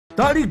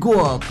តារីគួ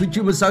រគឺ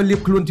ជាម្សៅលាប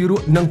ខ្លួនទីរ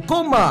ក់និងកុ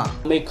មារ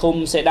មេឃុំ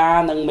សេដា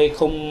និងមេ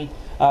ឃុំ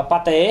ប៉ា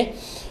តេ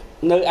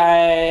នៅឯ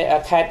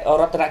ខេត្ត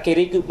រតនគិ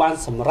រីគឺបាន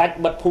សម្រេច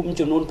បិទភូមិ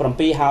ចំនួន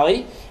7ហើយ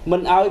មិ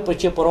នឲ្យប្រ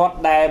ជាពលរដ្ឋ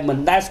ដែលមិន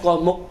ដែលស្គា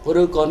ល់មុខ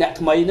ឬក៏អ្នក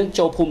ថ្មីនឹង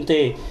ចូលភូមិ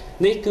ទេ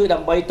នេះគឺដើ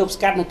ម្បីទប់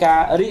ស្កាត់នឹងការ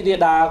រីករាល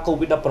ដាល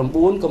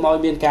COVID-19 កុំឲ្យ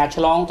មានការ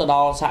ឆ្លងទៅដ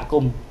ល់សហគ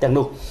មន៍ទាំង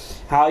នោះ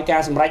ហើយកា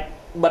រសម្រេច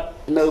បិទ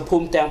នៅភូ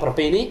មិទាំង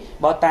7នេះ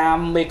បើតាម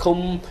មេឃុំ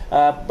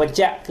បញ្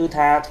ជាក់គឺ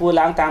ថាធ្វើ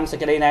ឡើងតាមសេច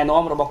ក្តីណែ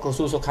នាំរបស់ក្រ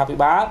សួងសុខាភិ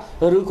បាល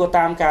ឬក៏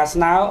តាមការស្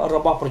នើរ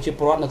បស់ប្រជាព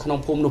លរដ្ឋនៅក្នុង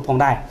ភូមិនោះផង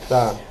ដែរ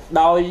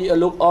ដោយ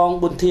លោកអង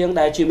ប៊ុនធៀង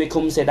ដែលជាមេ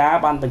ឃុំសេដា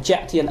បានបញ្ជា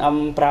ក់ TNM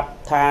ប្រាប់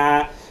ថា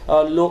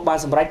លោកបាន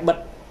សម្រេចបិទ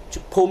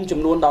ភូមិចំ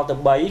នួនដល់ទៅ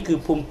3គឺ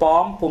ភូមិប៉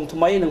មភូមិថ្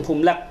មីនិងភូ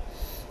មិលឹក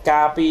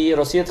កាលពី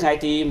រសៀលថ្ងៃ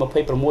ទី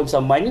26ស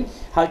មិញ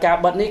ហើយការ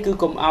បិទនេះគឺ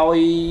កុំឲ្យ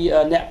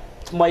អ្នក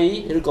ថ្មី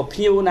ឬក៏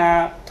ភៀវណា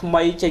ថ្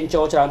មីចេញ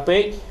ចូលច្រើនពេ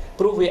ក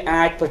ព្រោះវា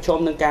អាចប្រឈម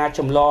នឹងការច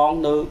ម្លង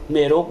នៅ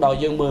មេរោគដោយ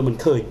យើងមើលមិន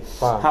ឃើញ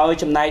ហើយ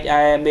ចំណែក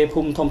ឯមេ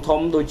ភូមិធំ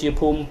ដូចជា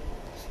ភូមិ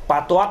ប៉ា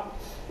ទាត់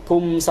ភូ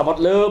មិសមុទ្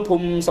រលើភូ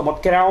មិសមុទ្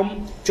រក្រោម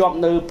ជាប់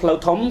នៅផ្លូវ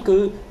ធំគឺ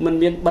មិន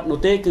មានបិទនោះ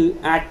ទេគឺ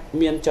អាច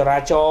មានចរា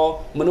ចរណ៍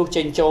មនុស្ស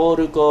ចេញចូល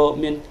ឬក៏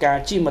មានការ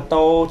ជិះម៉ូ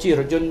តូជិះ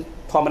រថយន្ត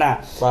ធម្មតា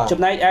ចំ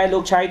ណែកឯលោ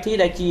កឆៃធី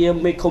ដែលជា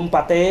មេឃុំ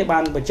ប៉ាតេបា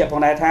នបញ្ជាក់ផ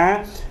ងដែរថា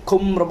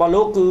ឃុំរបស់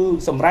លោកគឺ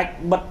សម្រេច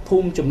បិទភូ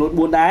មិចំនួន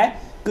4ដែរ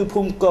គឺ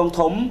ភូមិកង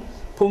ធំ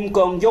ភូមិក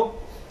ងយុគ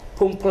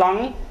ភូមិប្ល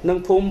ង់និង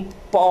ភូមិ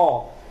ប៉អ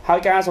ហើយ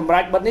ការសម្រេ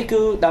ចបិទនេះ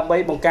គឺដើម្បី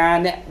បង្ការ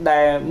អ្នកដែ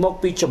លមក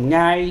ពីចម្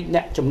ងាយអ្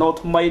នកចំណូល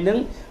ថ្មីនឹង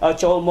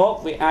ចូលមក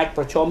វាអាច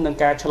ប្រឈមនឹង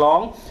ការឆ្លង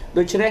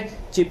ដូច្នេះ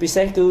ជាពិ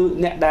សេសគឺ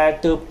អ្នកដែល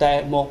ទើបតែ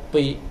មក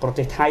ពីប្រ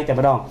ទេសថៃតែ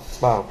ម្ដង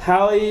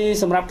ហើយ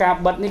សម្រាប់ការ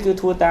បិទនេះគឺ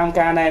ធ្វើតាម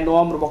ការណែ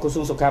នាំរបស់ក្រ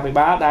សួងសុខាភិ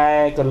បាលដែល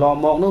កន្លង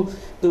មកនោះ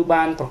គឺ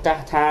បានប្រកាស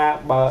ថា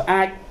បើ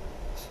អាច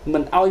មិ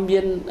នឲ្យមា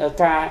ន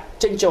ការ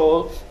ចេញចូ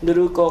ល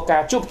ឬក៏កា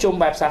រជួបជុំ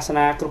បែបសាស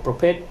នាគ្រប់ប្រ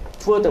ភេទ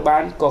ធ្វើទៅបា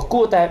នក៏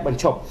គួរតែបញ្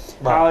ឈប់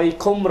ហើយ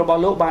ឃុំរប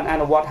ស់លោកបានអ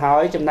នុវត្តហើ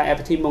យចំណែកឯ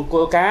ពិធីមង្គ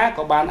លការ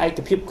ក៏បានឯក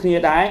ភាពគ្នា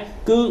ដែរ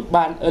គឺ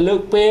បានលើ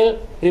កពេល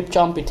រៀប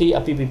ចំពិធី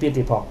អាពាហ៍ពិពាហ៍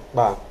ទៀតផង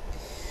បាទ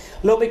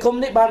លោកមេឃុំ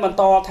នេះបានបន្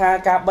តថា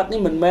ការបិទនេះ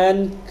មិនមែន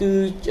គឺ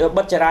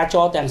បិទចរាច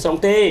រណ៍ទាំងស្រុង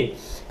ទេ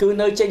គឺ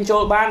នៅចេញចូ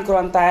លបានគ្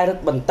រាន់តែរឹត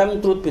បន្តឹង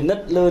ត្រួតពិនិ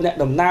ត្យលើអ្នក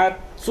ដំណើរ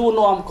សួរ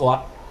នាំគា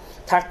ត់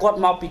ថាគាត់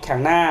មកពីខា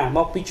ងណាម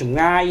កពីចម្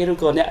ងាយឬ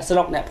ក៏អ្នកស្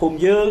រុកអ្នកភូមិ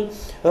យើង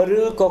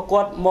ឬក៏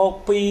គាត់មក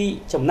ពី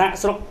ចំណាក់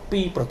ស្រុកពី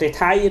ប្រទេស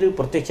ថៃឬ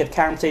ប្រទេសជិត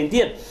ខាងផ្សេង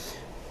ទៀត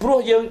ព្រោះ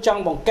យើងច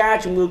ង់បង្ការ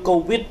ជំងឺ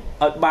Covid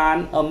ឲ្យបាន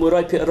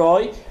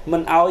 100% មិ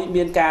នឲ្យ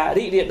មានការ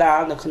រីករាលដា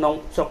លនៅក្នុង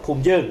ស្រុកភូ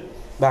មិយើង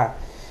បាទ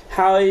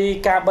ហើយ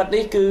ការបិទ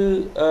នេះគឺ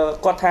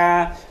គាត់ថា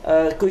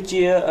គឺ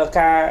ជា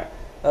ការ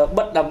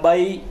បិទដើម្បី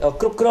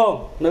គ្រប់គ្រង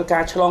នៅកា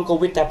រឆ្លង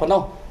Covid តែប៉ុណ្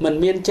ណោះមិន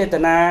មានចេត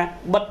នា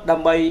បិទដើ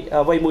ម្បី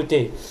អ្វីមួយ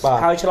ទេ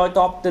ហើយឆ្លើយ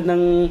តបទៅនឹ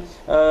ង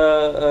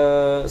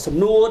សំ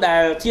ណួរដែ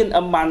ល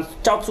TNM បាន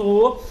ចោទសួ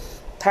រ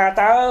ថា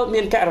តើ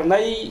មានករ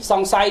ណីស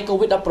ង្ស័យ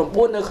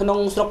COVID-19 នៅក្នុង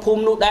ស្រុកភូ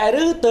មិនោះដែរ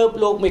ឬទើប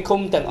លោកមេឃុំ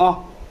ទាំងអស់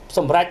ស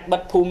ម្រាប់បិ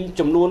ទភូមិ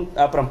ចំនួន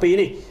7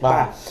នេះបា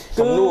ទ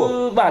គឺ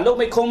បាទលោក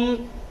មេឃុំ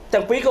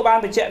ទាំងពីរក៏បាន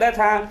បញ្ជាក់ដែរ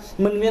ថា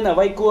មិនមានអ្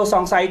វីគួរស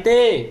ង្ស័យ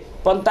ទេ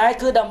ប៉ុន្តែ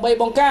គឺដើម្បី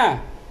បង្ការ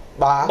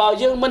បើ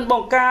យើងមិនប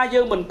ង្ការ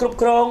យើងមិនគ្រប់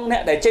គ្រងអ្ន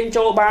កដែលចេញ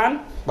ចូលបាន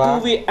គឺ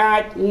វាអា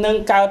ចនឹង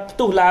កើតផ្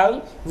ទុះឡើង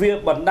វា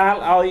បណ្ដាល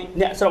ឲ្យ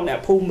អ្នកស្រុកអ្នក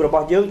ភូមិរប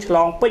ស់យើងឆ្ល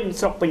ងពេញ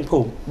ស្រុកពេញភូ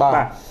មិ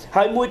បាទ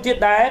ហើយមួយទៀត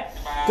ដែរ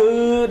គឺ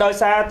ដោយ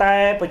សារតែ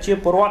ប្រជា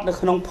ពលរដ្ឋនៅ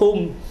ក្នុងភូ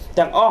មិ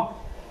ទាំងអស់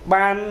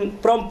បាន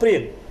ព្រមព្រៀ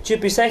ងជា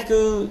ពិសេស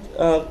គឺ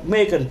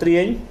មេកន្ទ្រា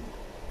ញ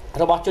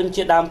របស់ជន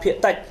ជាតិដើមភាគ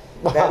តិច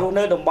ដែលរស់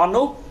នៅតំបន់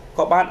នោះ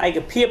ក៏បានឯក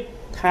ភាព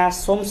ថា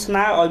សូមស្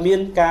នើឲ្យមាន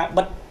ការ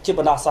បិទជាប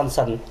ណ្ដោះអាសន្ន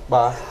សិន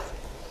បាទ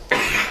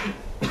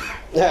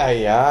អា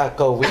យ៉ា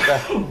កូវីដ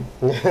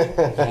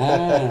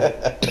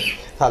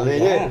ថាលេង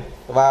ទេ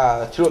បាទ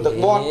ឆ្លក់ទឹក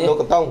មាត់លោក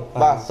កតុង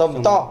បាទសុំប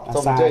ន្ត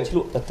សុំជើញឆ្ល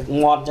ក់ទឹក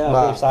មាត់ចឹង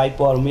ឲ្យផ្សាយ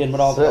ព័ត៌មានម្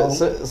ដង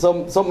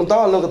សុំបន្ត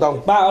លោកកតុង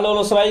បាទលោ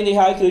កស្រីនេះ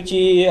ហើយគឺ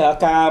ជា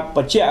ការប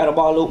ញ្ជាក់រប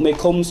ស់លោកមេ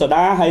ឃុំសូ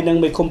ដាហើយនិង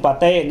មេឃុំប៉ា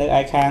តេនៅ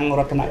ឯខាង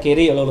រតនគិ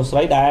រីលោកស្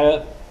រីដែល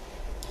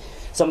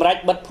សម្រាប់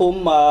បិទភូមិ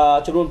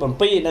ចំនួន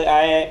7នៅ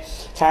ឯ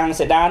ខាង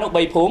សេដានោះ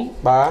3ភូមិ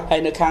ហើ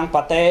យនៅខាង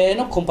ប៉ាតេ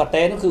នោះឃុំប៉ា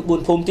តេនោះគឺ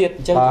4ភូមិទៀត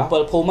អញ្ចឹង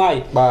7ភូមិហើយ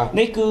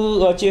នេះគឺ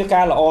ជា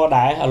ការល្អ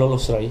ដែរលោ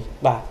កស្រី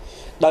បាទ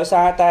ដោយ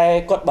សារតែ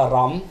គាត់បារ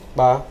ម្ភ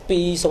ពី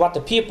សុវត្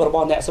ថិភាពរប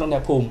ស់អ្នកស្រុកអ្ន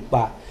កភូមិ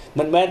បាទ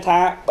មិនមែនថា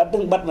បិទនឹ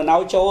ងបិទមិនឲ្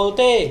យចូល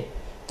ទេ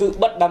គឺ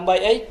បិទដើម្បី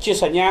អីជា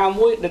សញ្ញា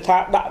មួយដែលថា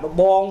ដាក់រ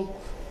បង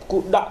គូ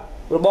ដាក់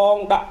របង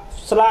ដាក់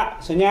ស្លាក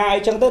សញ្ញាអី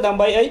ចឹងទៅដើម្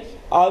បីអីឲ្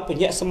យព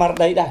ញាក់ស្មារ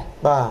តីដែរ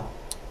បាទ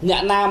អ្ន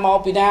កណាមក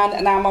ពីណាអ្ន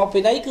កណាមកពី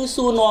ណីគឺ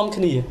សួរនាំ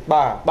គ្នា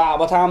បាទ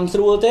បើថាមិនស្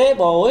រួលទេ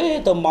បើអើយ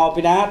ទៅមក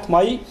ពីណាថ្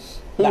មី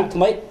ដាក់ថ្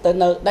មីទៅ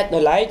នៅដាច់ដោ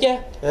យឡែកចេះ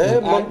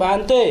មិនបាន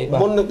ទេ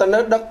មុននឹងទៅនៅ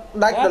ដាច់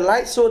ដោយឡែ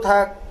កសួរថា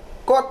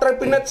គាត់ត្រូវ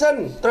ពិនិត្យសិន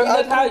ត្រូវ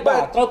ឲ្យហើយបា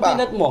ទត្រូវពិ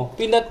និត្យមក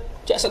ពិនិត្យ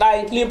ជាក់ស្ដែង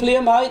ភ្លា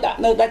មហើយដាក់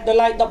នៅដាច់ដោយ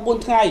ឡែក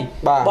14ថ្ងៃ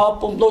បើ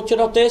ពុំដូច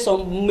នោះទេសូម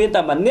មាន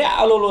តែម្នាក់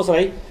ឲ្យលោកស្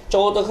រី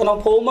ចូលទៅក្នុង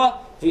ភូមិ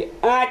វា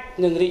អាច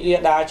នឹងរីករាល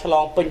ដាលឆ្ល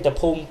ងពេញតែ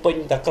ភូមិពេញ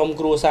តែក្រុម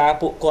គ្រួសារ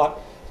ពួកគាត់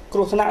គ្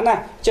រោះថ្នាក់ណាស់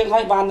ចឹងហើ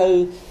យបាននៅ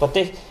ប្រ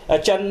ទេស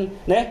ចិន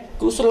ណា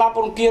គឺស្លាប់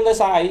រង្គាលដោយ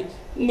សារអី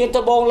មានត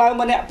បងឡើង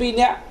ម្នាក់ពីរ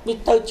នាក់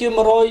ទៅជា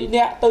100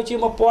នាក់ទៅជា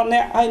1000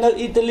នាក់ហើយនៅ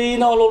អ៊ីតាលី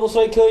នោះលោកស្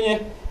រីឃើញទេ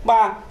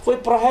បាទធ្វើ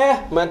ប្រហែស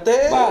មែនទេ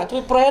បាទធ្វើ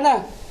ប្រហែសណា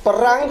បា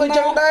រាំងក៏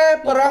ចឹងដែរ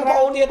បបារាំងបង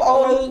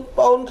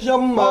អូនខ្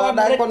ញុំ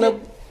ដែរគាត់នៅ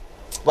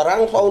បារាំ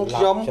ងបងអូន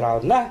ខ្ញុំច្រើ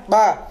នណាស់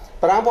បាទ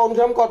បារាំងបងអូន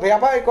ខ្ញុំគាត់ប្រា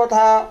ប់ហើយគាត់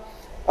ថា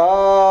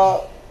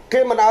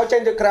គេមិនឲ្យចេ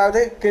ញទៅក្រៅ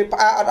ទេគេផ្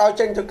អាកអត់ឲ្យ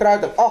ចេញទៅក្រៅ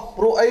ទាំងអស់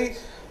ព្រោះអី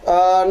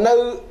នៅ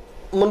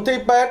មន្ទីរ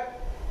ពេទ្យ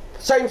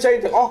ផ្សេង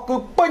ទាំងអស់គឺ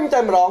ពេញតែ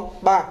ម្ដង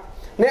បាទ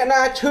អ្នកណា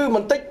ឈឺប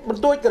ន្តិចប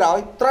ន្តួចក្រោយ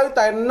ត្រូវ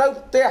តែនៅ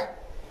ផ្ទះ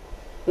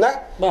ណា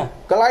បាទ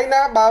កន្លែង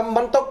ណាបើ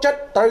មិនຕົកចិត្ត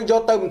ត្រូវយ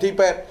កទៅមន្ទីរ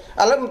ពេទ្យ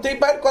ឥឡូវមន្ទីរ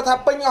ពេទ្យគាត់ថា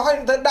ពេញអស់ហើយ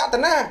ទៅដាក់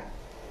តាណា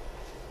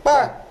បា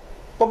ទ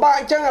ពិបាក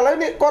អញ្ចឹងឥឡូវ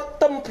នេះគាត់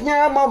ទឹមផ្ញើ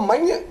មកមិញ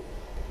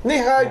នេះ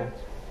ហើយ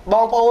ប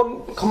ងប្អូន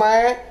ខ្មែ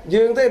រ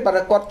យើងទេបើ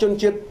គាត់ជន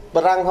ជាតិ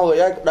បារាំងហើយ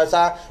ដោយ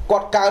សារគា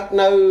ត់កើត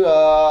នៅ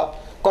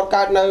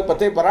ប្រ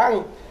ទេសបារាំង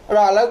ដ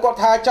ល់ឥឡូវគាត់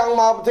ថាចង់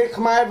មកប្រទេស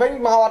ខ្មែរវិញ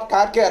មកអត់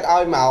កើតគេអត់ឲ្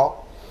យមក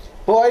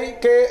ព្រោះអី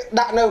គេ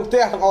ដាក់នៅផ្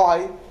ទះទាំងអស់ហើយ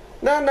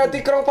នៅទី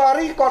ក្រុងប៉ា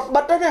រីសគាត់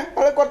បិទទេណាឥ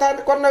ឡូវគាត់ថា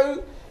គាត់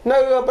នៅ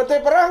ប្រទេស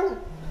បារាំង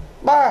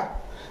បាទ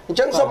អញ្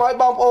ចឹងសូមឲ្យ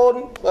បងប្អូន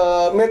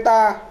មេត្តា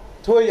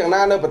ធ្វើយ៉ាង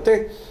ណានៅប្រទេស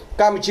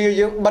កម្ពុជា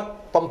យើងបិទ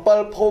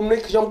7ភូមិនេះ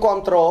ខ្ញុំគ្រ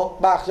ប់គ្រង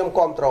បាទខ្ញុំ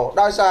គ្រប់គ្រង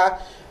ដោយសារ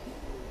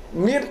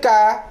មាន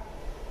ការ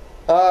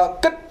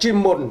គិតជា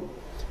មុន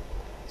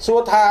សួរ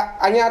ថា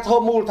អាជ្ញាធរ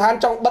មូលដ្ឋាន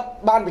ចង់បិទ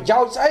បានប្រយោ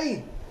ជន៍ស្អី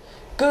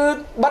គឺ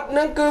បិទ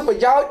នឹងគឺប្រ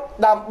យោជន៍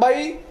ដើម្បី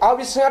ឲ្យ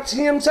វាស្ងាត់ស្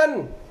ងៀមសិន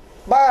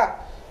បាទ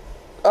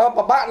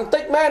ពិបាកបន្តិ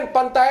ចមែន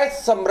ប៉ុន្តែ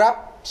សម្រាប់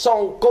ស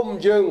ង្គម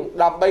យើង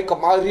ដើម្បីកុំ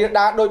ឲ្យរាល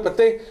ដាលដោយប្រ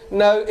ទេស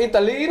នៅអ៊ី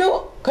តាលីនោះ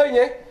ឃើញ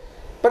ទេ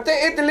ប្រទេស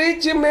អ៊ីតាលី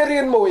ជាមេរៀ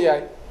នមួយហើ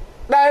យ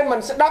ដែលមិន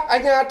ស្ដាប់អា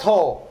ជ្ញាធ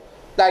រ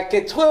ដែលគេ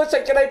ធ្វើសេ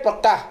ចក្តីប្រ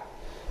កាស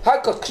ហើយ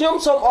ក៏ខ្ញុំ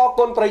សូមអរ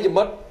គុណប្រិយ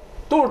មិត្ត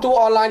ទូ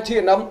អនឡាញ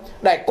TNM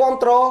ដែលគ្រប់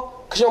គ្រង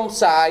ខ្ញុំផ្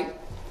សាយ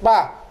បា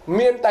ទ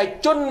មានតែ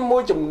ជនមួ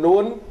យចំនួ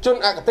នជន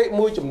អគតិ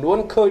មួយចំនួន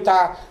ឃើញថា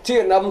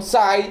TNM ផ្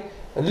សាយ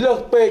លើស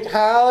ពេក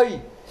ហើយ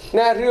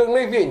ណែរឿង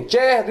នេះវាអញ្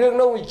ចេះរឿង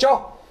នោះវាចុះ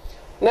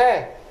ណែ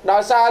ដោ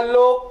យសារ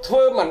លោកធ្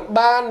វើមិន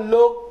បាន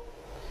លោក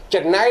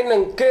ចំណែកនឹ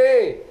ងគេ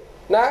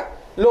ណា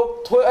លោក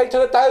ធ្វើអីធ្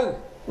វើទៅ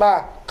បាទ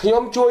ខ្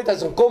ញុំជួយតែ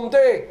សង្គម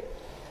ទេ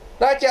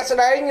តែជាក់ស្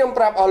ដែងខ្ញុំ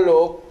ប្រាប់អស់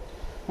លោក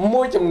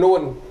មួយចំនួ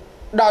ន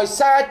ដោយ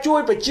សារជួយ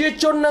ប្រជា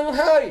ជននឹង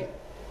ហើយ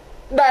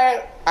ដែល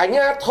អាជ្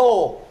ញាធរ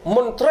ម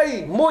ន្ត្រី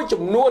មួយ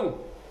ចំនួន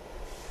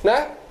ណា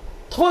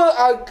ធ្វើ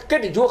ឲ្យកិ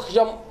ត្តិយសខ្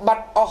ញុំបា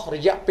ត់អស់រ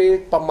យៈពេល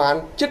ប្រមាណ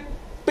ជិត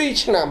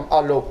2ឆ្នាំអ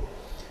ស់លោក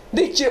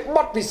នេះជាប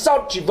ទពិសោធ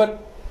ន៍ជីវិត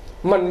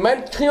មិនមែន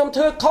ខ្ញុំ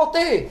ធ្វើខុស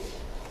ទេ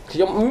ខ្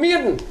ញុំមា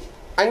ន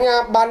អាជ្ញា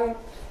ប័ណ្ណ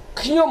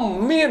ខ្ញុំ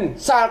មាន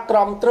សាលក្រ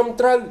មត្រឹម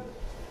ត្រូវ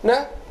ណា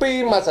ពី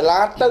មួយសាលា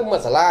ទៅមួ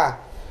យសាលា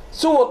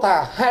សួរថា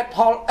ហេតុផ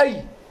លអី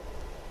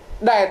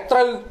ដែលត្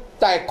រូវ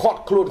តែខា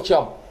ត់ខ្លួនខ្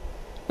ញុំ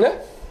ណា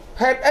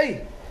ហេតុអីឥ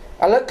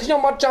ឡូវខ្ញុំ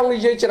អត់ចង់និ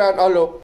យាយច្រើនអស់លោក